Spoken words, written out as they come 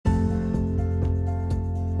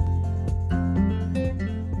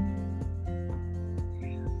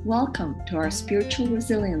Welcome to our Spiritual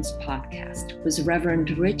Resilience podcast with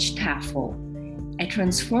Reverend Rich Tafel, a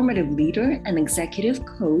transformative leader and executive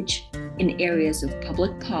coach in areas of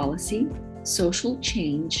public policy, social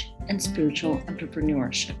change, and spiritual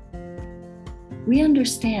entrepreneurship. We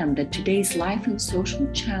understand that today's life and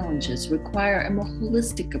social challenges require a more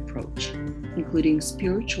holistic approach, including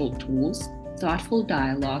spiritual tools, thoughtful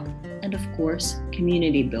dialogue, and of course,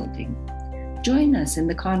 community building. Join us in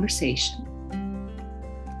the conversation.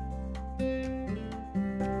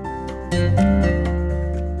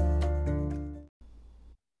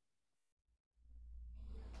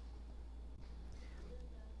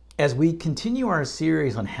 As we continue our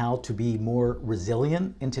series on how to be more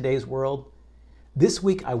resilient in today's world, this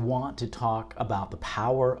week I want to talk about the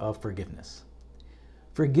power of forgiveness.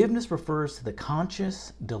 Forgiveness refers to the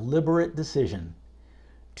conscious, deliberate decision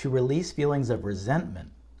to release feelings of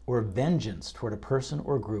resentment or vengeance toward a person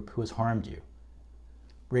or group who has harmed you,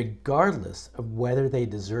 regardless of whether they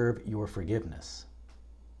deserve your forgiveness.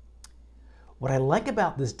 What I like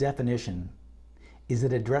about this definition is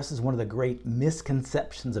it addresses one of the great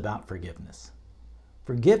misconceptions about forgiveness.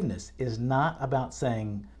 Forgiveness is not about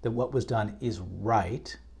saying that what was done is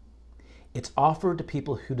right. It's offered to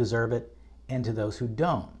people who deserve it and to those who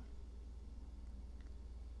don't.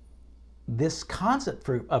 This concept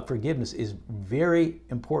of forgiveness is very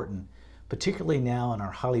important, particularly now in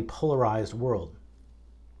our highly polarized world.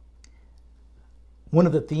 One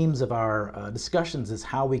of the themes of our discussions is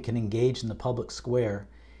how we can engage in the public square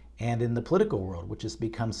and in the political world, which has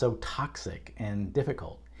become so toxic and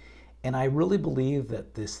difficult. And I really believe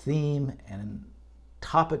that this theme and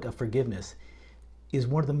topic of forgiveness is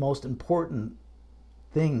one of the most important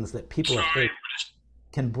things that people of faith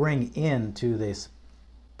can bring into this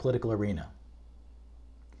political arena.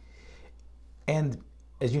 And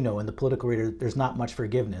as you know, in the political arena, there's not much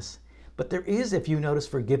forgiveness, but there is, if you notice,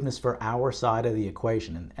 forgiveness for our side of the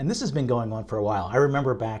equation. And this has been going on for a while. I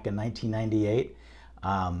remember back in 1998,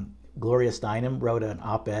 Gloria Steinem wrote an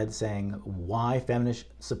op-ed saying why feminists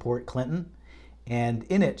support Clinton. And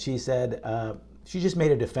in it, she said, she just made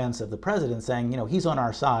a defense of the president saying, he's on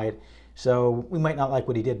our side, so we might not like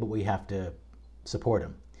what he did, but we have to support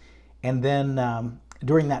him. And then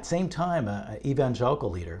during that same time, an evangelical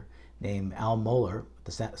leader named Al Mohler at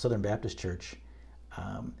the Southern Baptist Church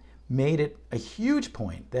made it a huge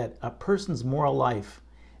point that a person's moral life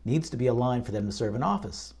needs to be aligned for them to serve in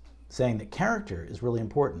office, saying that character is really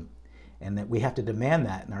important and that we have to demand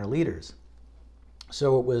that in our leaders.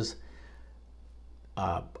 So it was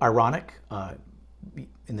ironic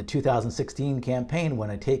in the 2016 campaign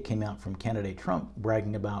when a tape came out from candidate Trump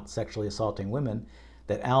bragging about sexually assaulting women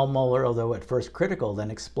that Al Mohler, although at first critical,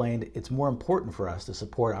 then explained it's more important for us to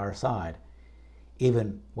support our side,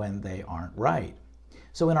 even when they aren't right.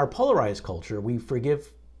 So in our polarized culture, we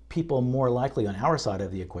forgive people more likely on our side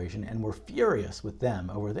of the equation, and we're furious with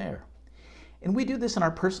them over there. And we do this in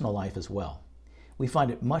our personal life as well. We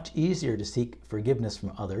find it much easier to seek forgiveness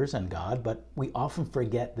from others and God, but we often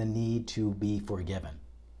forget the need to be forgiven.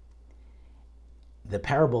 The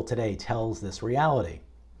parable today tells this reality.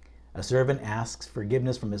 A servant asks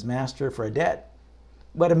forgiveness from his master for a debt,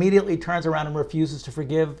 but immediately turns around and refuses to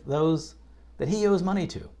forgive those that he owes money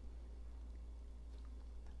to.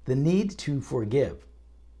 The need to forgive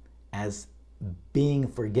as being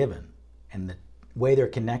forgiven and the way they're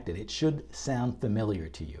connected, it should sound familiar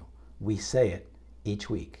to you. We say it each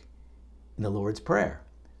week in the Lord's Prayer.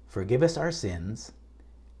 Forgive us our sins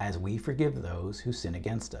as we forgive those who sin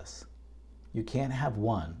against us. You can't have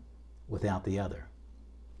one without the other.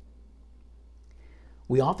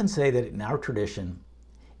 We often say that in our tradition,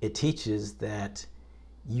 it teaches that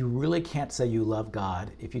you really can't say you love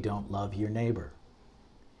God if you don't love your neighbor.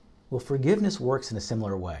 Well, forgiveness works in a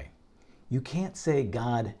similar way. You can't say,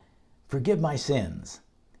 God, forgive my sins,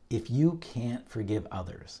 if you can't forgive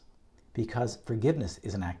others, because forgiveness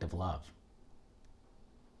is an act of love.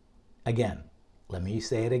 Again, let me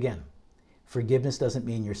say it again. Forgiveness doesn't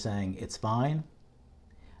mean you're saying it's fine.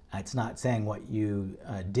 It's not saying what you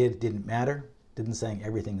didn't matter. Didn't saying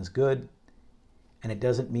everything is good. And it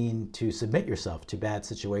doesn't mean to submit yourself to bad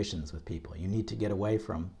situations with people. You need to get away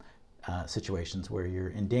from situations where you're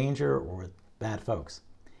in danger or with bad folks.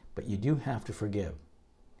 But you do have to forgive.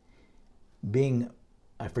 Being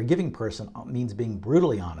a forgiving person means being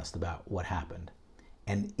brutally honest about what happened.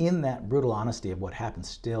 And in that brutal honesty of what happened,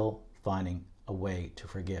 still finding a way to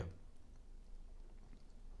forgive.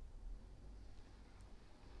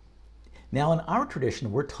 Now, in our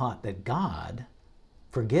tradition, we're taught that God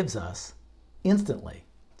forgives us instantly.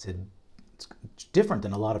 It's different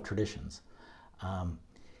than a lot of traditions.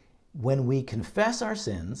 When we confess our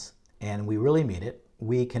sins, and we really mean it,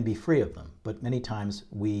 we can be free of them. But many times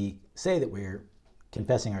we say that we're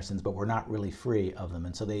confessing our sins, but we're not really free of them,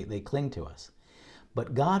 and so they cling to us.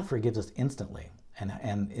 But God forgives us instantly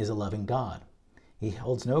and is a loving God. He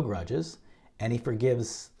holds no grudges, and he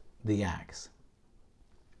forgives the acts.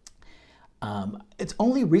 It's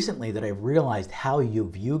only recently that I've realized how you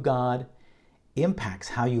view God impacts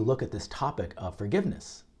how you look at this topic of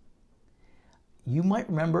forgiveness. You might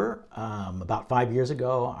remember about 5 years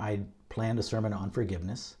ago, I planned a sermon on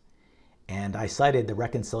forgiveness, and I cited the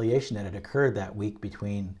reconciliation that had occurred that week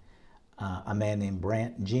between a man named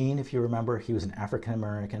Brant Jean, if you remember. He was an African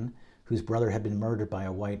American whose brother had been murdered by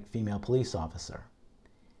a white female police officer.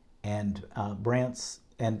 And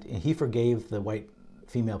he forgave the white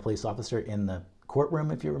female police officer in the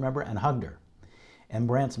courtroom, if you remember, and hugged her. And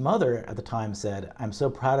Brant's mother at the time said, "I'm so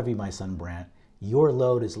proud of you, my son Brant. Your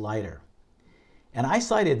load is lighter." And I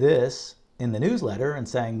cited this in the newsletter and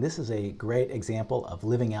saying this is a great example of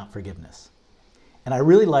living out forgiveness. And I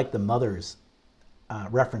really like the mother's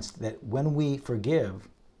reference that when we forgive,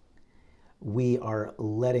 we are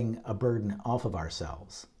letting a burden off of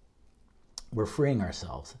ourselves. We're freeing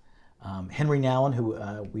ourselves. Henry Nouwen, who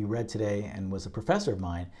we read today and was a professor of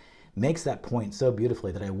mine, makes that point so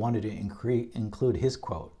beautifully that I wanted to include his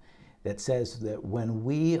quote that says that when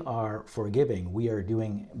we are forgiving, we are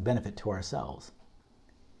doing benefit to ourselves.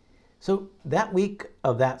 So that week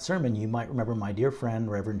of that sermon, you might remember my dear friend,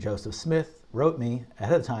 Reverend Joseph Smith, wrote me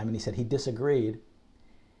ahead of time, and he said he disagreed,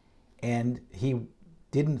 and he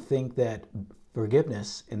didn't think that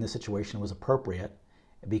forgiveness in this situation was appropriate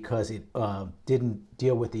because it didn't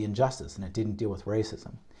deal with the injustice and it didn't deal with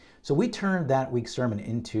racism. So we turned that week's sermon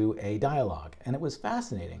into a dialogue, and it was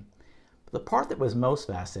fascinating. The part that was most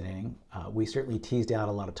fascinating, we certainly teased out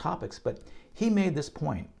a lot of topics, but he made this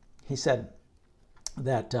point. He said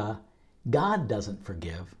that God doesn't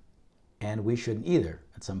forgive, and we shouldn't either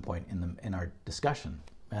at some point in our discussion.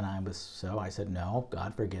 And I said, no,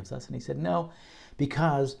 God forgives us. And he said, no,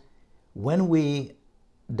 because when we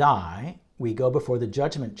die, we go before the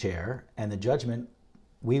judgment chair, and the judgment,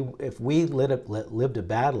 if we lived a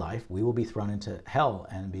bad life, we will be thrown into hell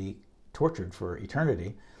and be tortured for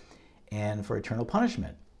eternity and for eternal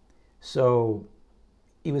punishment. So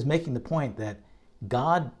he was making the point that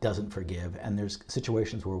God doesn't forgive, and there's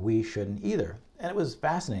situations where we shouldn't either. And it was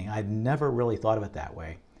fascinating. I'd never really thought of it that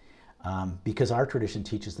way, because our tradition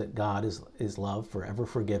teaches that God is love, forever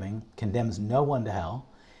forgiving, condemns no one to hell,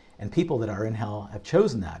 and people that are in hell have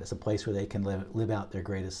chosen that as a place where they can live out their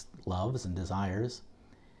greatest loves and desires,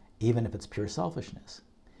 even if it's pure selfishness.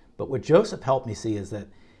 But what Joseph helped me see is that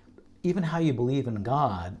even how you believe in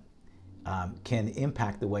God can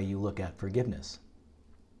impact the way you look at forgiveness.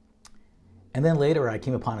 And then later I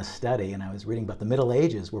came upon a study, and I was reading about the Middle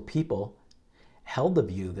Ages, where people held the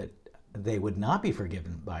view that they would not be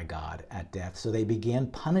forgiven by God at death, so they began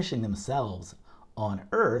punishing themselves on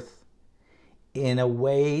earth in a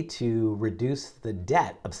way to reduce the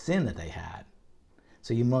debt of sin that they had.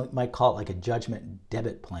 So you might call it like a judgment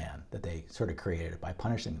debit plan that they sort of created by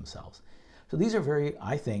punishing themselves. So these are very,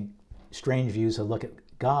 I think, strange views to look at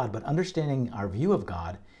God, but understanding our view of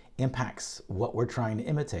God impacts what we're trying to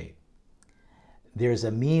imitate. There's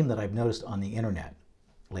a meme that I've noticed on the internet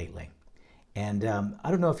lately. And I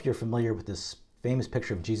don't know if you're familiar with this famous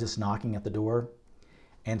picture of Jesus knocking at the door.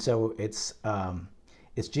 And so it's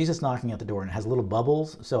Jesus knocking at the door, and it has little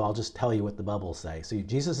bubbles. So I'll just tell you what the bubbles say. So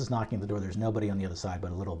Jesus is knocking at the door. There's nobody on the other side,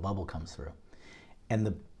 but a little bubble comes through.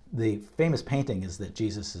 And the famous painting is that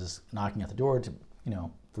Jesus is knocking at the door to,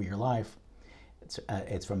 for your life.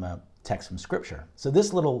 It's from a text from Scripture. So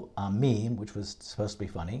this little meme, which was supposed to be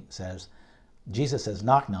funny, says, Jesus says,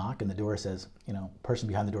 knock, knock, and the door says, person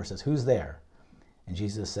behind the door says, who's there? And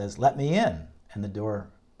Jesus says, let me in. And the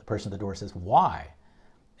person at the door says, why?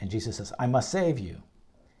 And Jesus says, I must save you.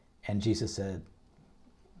 And Jesus said,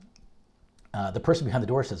 the person behind the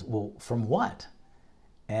door says, well, from what?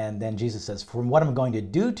 And then Jesus says, from what I'm going to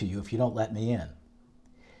do to you if you don't let me in.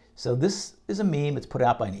 So this is a meme. It's put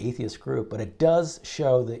out by an atheist group, but it does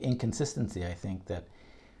show the inconsistency, I think, that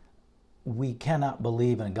we cannot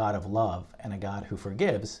believe in a God of love and a God who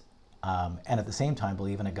forgives, and at the same time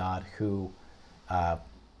believe in a God who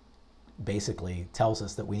basically tells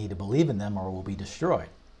us that we need to believe in them or we'll be destroyed.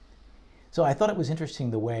 So I thought it was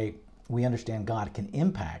interesting the way we understand God can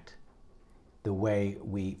impact the way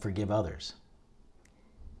we forgive others.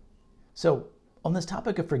 So on this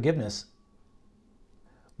topic of forgiveness,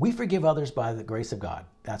 we forgive others by the grace of God.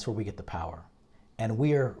 That's where we get the power. And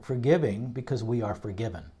we are forgiving because we are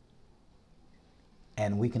forgiven.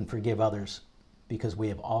 And we can forgive others because we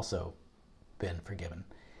have also been forgiven.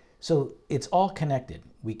 So it's all connected.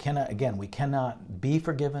 We cannot be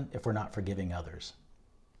forgiven if we're not forgiving others.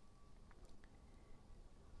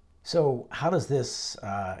 So how does this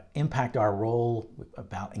impact our role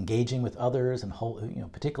about engaging with others and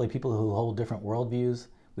particularly people who hold different worldviews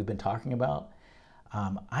we've been talking about?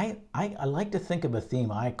 I like to think of a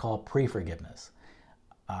theme I call pre-forgiveness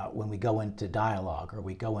when we go into dialogue or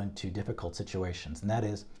we go into difficult situations, and that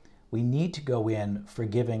is we need to go in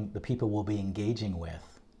forgiving the people we'll be engaging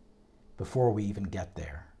with before we even get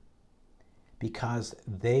there, because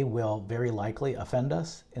they will very likely offend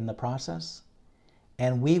us in the process.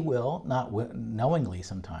 And we will, not knowingly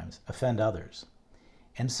sometimes, offend others.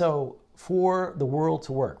 And so for the world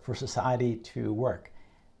to work, for society to work,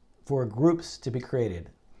 for groups to be created,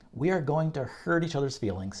 we are going to hurt each other's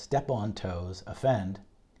feelings, step on toes, offend.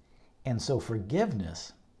 And so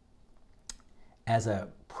forgiveness as a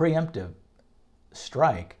preemptive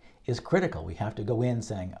strike is critical. We have to go in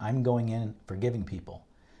saying, I'm going in forgiving people,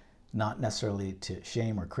 not necessarily to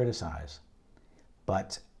shame or criticize,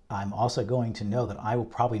 but I'm also going to know that I will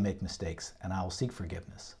probably make mistakes and I will seek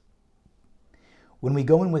forgiveness. When we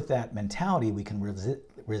go in with that mentality, we can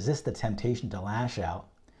resist the temptation to lash out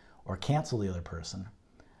or cancel the other person.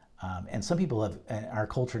 And some people in our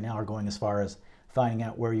culture now are going as far as finding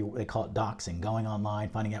out they call it doxing, going online,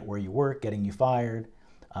 finding out where you work, getting you fired.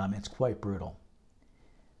 It's quite brutal.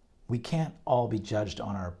 We can't all be judged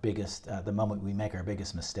on the moment we make our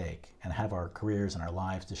biggest mistake and have our careers and our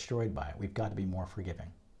lives destroyed by it. We've got to be more forgiving.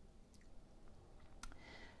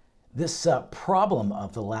 This problem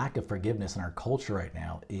of the lack of forgiveness in our culture right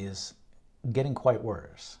now is getting quite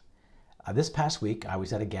worse. This past week, I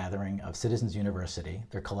was at a gathering of Citizens University.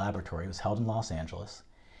 Their collaboratory was held in Los Angeles,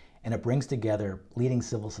 and it brings together leading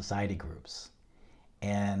civil society groups.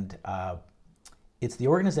 And it's the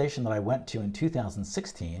organization that I went to in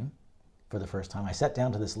 2016 for the first time. I sat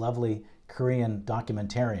down to this lovely Korean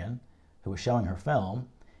documentarian who was showing her film,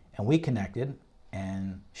 and we connected.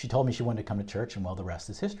 And she told me she wanted to come to church, and well, the rest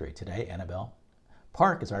is history. Today, Annabelle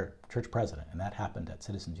Park is our church president, and that happened at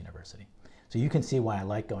Citizens University. So you can see why I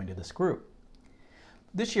like going to this group.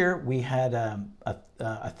 This year, we had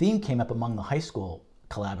a theme came up among the high school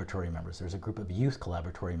collaboratory members. There's a group of youth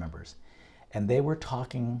collaboratory members, and they were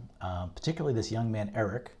talking, particularly this young man,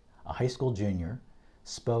 Eric, a high school junior,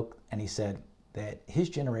 spoke, and he said that his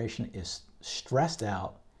generation is stressed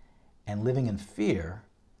out and living in fear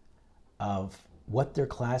of what their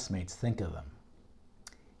classmates think of them.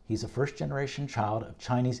 He's a first-generation child of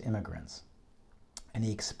Chinese immigrants, and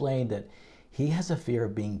he explained that he has a fear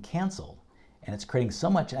of being canceled, and it's creating so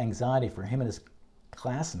much anxiety for him and his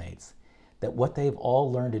classmates that what they've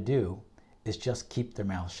all learned to do is just keep their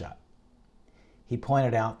mouths shut. He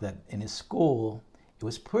pointed out that in his school, it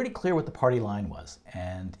was pretty clear what the party line was,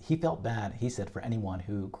 and he felt bad, he said, for anyone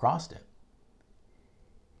who crossed it.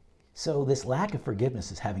 So this lack of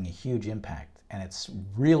forgiveness is having a huge impact, and it's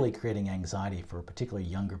really creating anxiety for particularly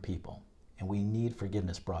younger people, and we need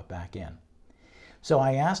forgiveness brought back in. So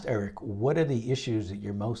I asked Eric, what are the issues that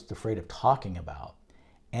you're most afraid of talking about?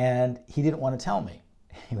 And he didn't want to tell me.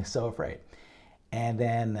 He was so afraid. And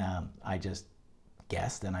then I just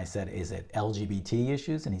guessed, and I said, is it LGBT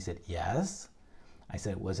issues? And he said, yes. I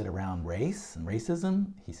said, was it around race and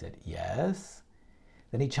racism? He said, yes.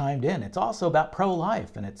 Then he chimed in, it's also about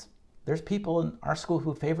pro-life, and there's people in our school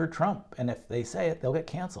who favor Trump, and if they say it, they'll get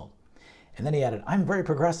canceled. And then he added, I'm very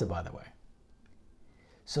progressive, by the way.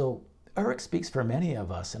 So Eric speaks for many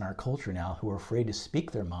of us in our culture now who are afraid to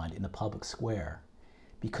speak their mind in the public square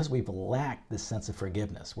because we've lacked this sense of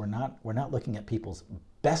forgiveness. We're not looking at people's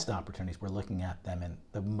best opportunities, we're looking at them in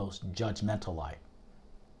the most judgmental light.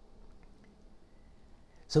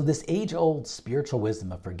 So this age-old spiritual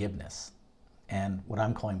wisdom of forgiveness and what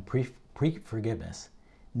I'm calling pre-forgiveness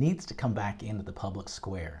needs to come back into the public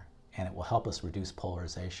square, and it will help us reduce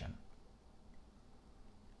polarization.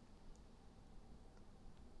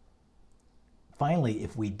 Finally,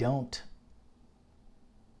 if we don't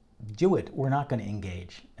do it, we're not going to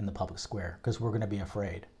engage in the public square because we're going to be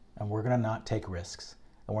afraid, and we're going to not take risks,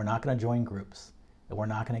 and we're not going to join groups, and we're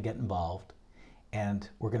not going to get involved, and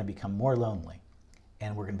we're going to become more lonely,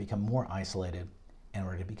 and we're going to become more isolated, and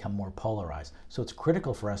we're going to become more polarized. So it's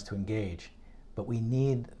critical for us to engage, but we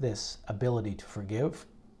need this ability to forgive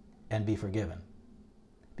and be forgiven,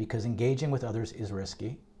 because engaging with others is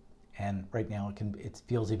risky, and right now it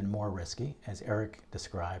feels even more risky, as Eric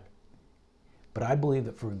described. But I believe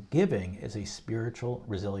that forgiving is a spiritual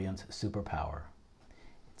resilience superpower.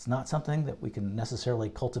 It's not something that we can necessarily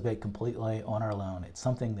cultivate completely on our own. It's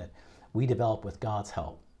something that we develop with God's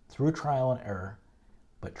help through trial and error,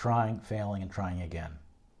 but trying, failing, and trying again.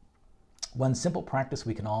 One simple practice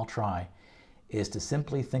we can all try is to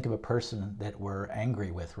simply think of a person that we're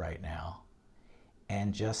angry with right now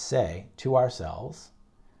and just say to ourselves,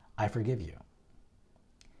 I forgive you.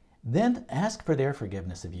 Then ask for their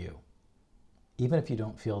forgiveness of you, even if you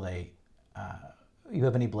don't feel you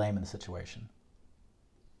have any blame in the situation.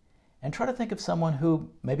 And try to think of someone who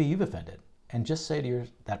maybe you've offended and just say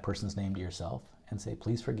that person's name to yourself and say,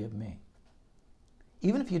 please forgive me.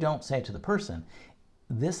 Even if you don't say it to the person,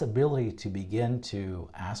 this ability to begin to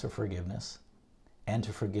ask for forgiveness and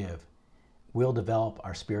to forgive will develop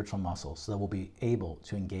our spiritual muscles so that we'll be able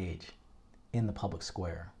to engage in the public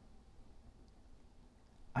square.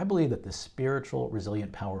 I believe that the spiritual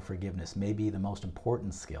resilient power of forgiveness may be the most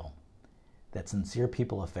important skill that sincere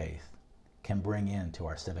people of faith can bring into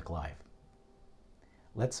our civic life.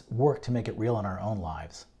 Let's work to make it real in our own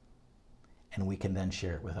lives, and we can then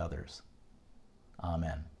share it with others.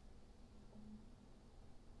 Amen.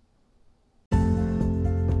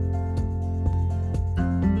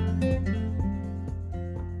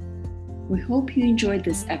 We hope you enjoyed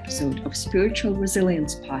this episode of Spiritual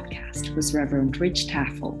Resilience Podcast with Reverend Rich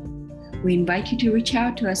Tafel. We invite you to reach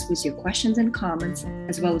out to us with your questions and comments,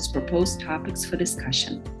 as well as proposed topics for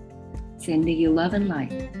discussion. Sending you love and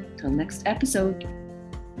light. Till next episode.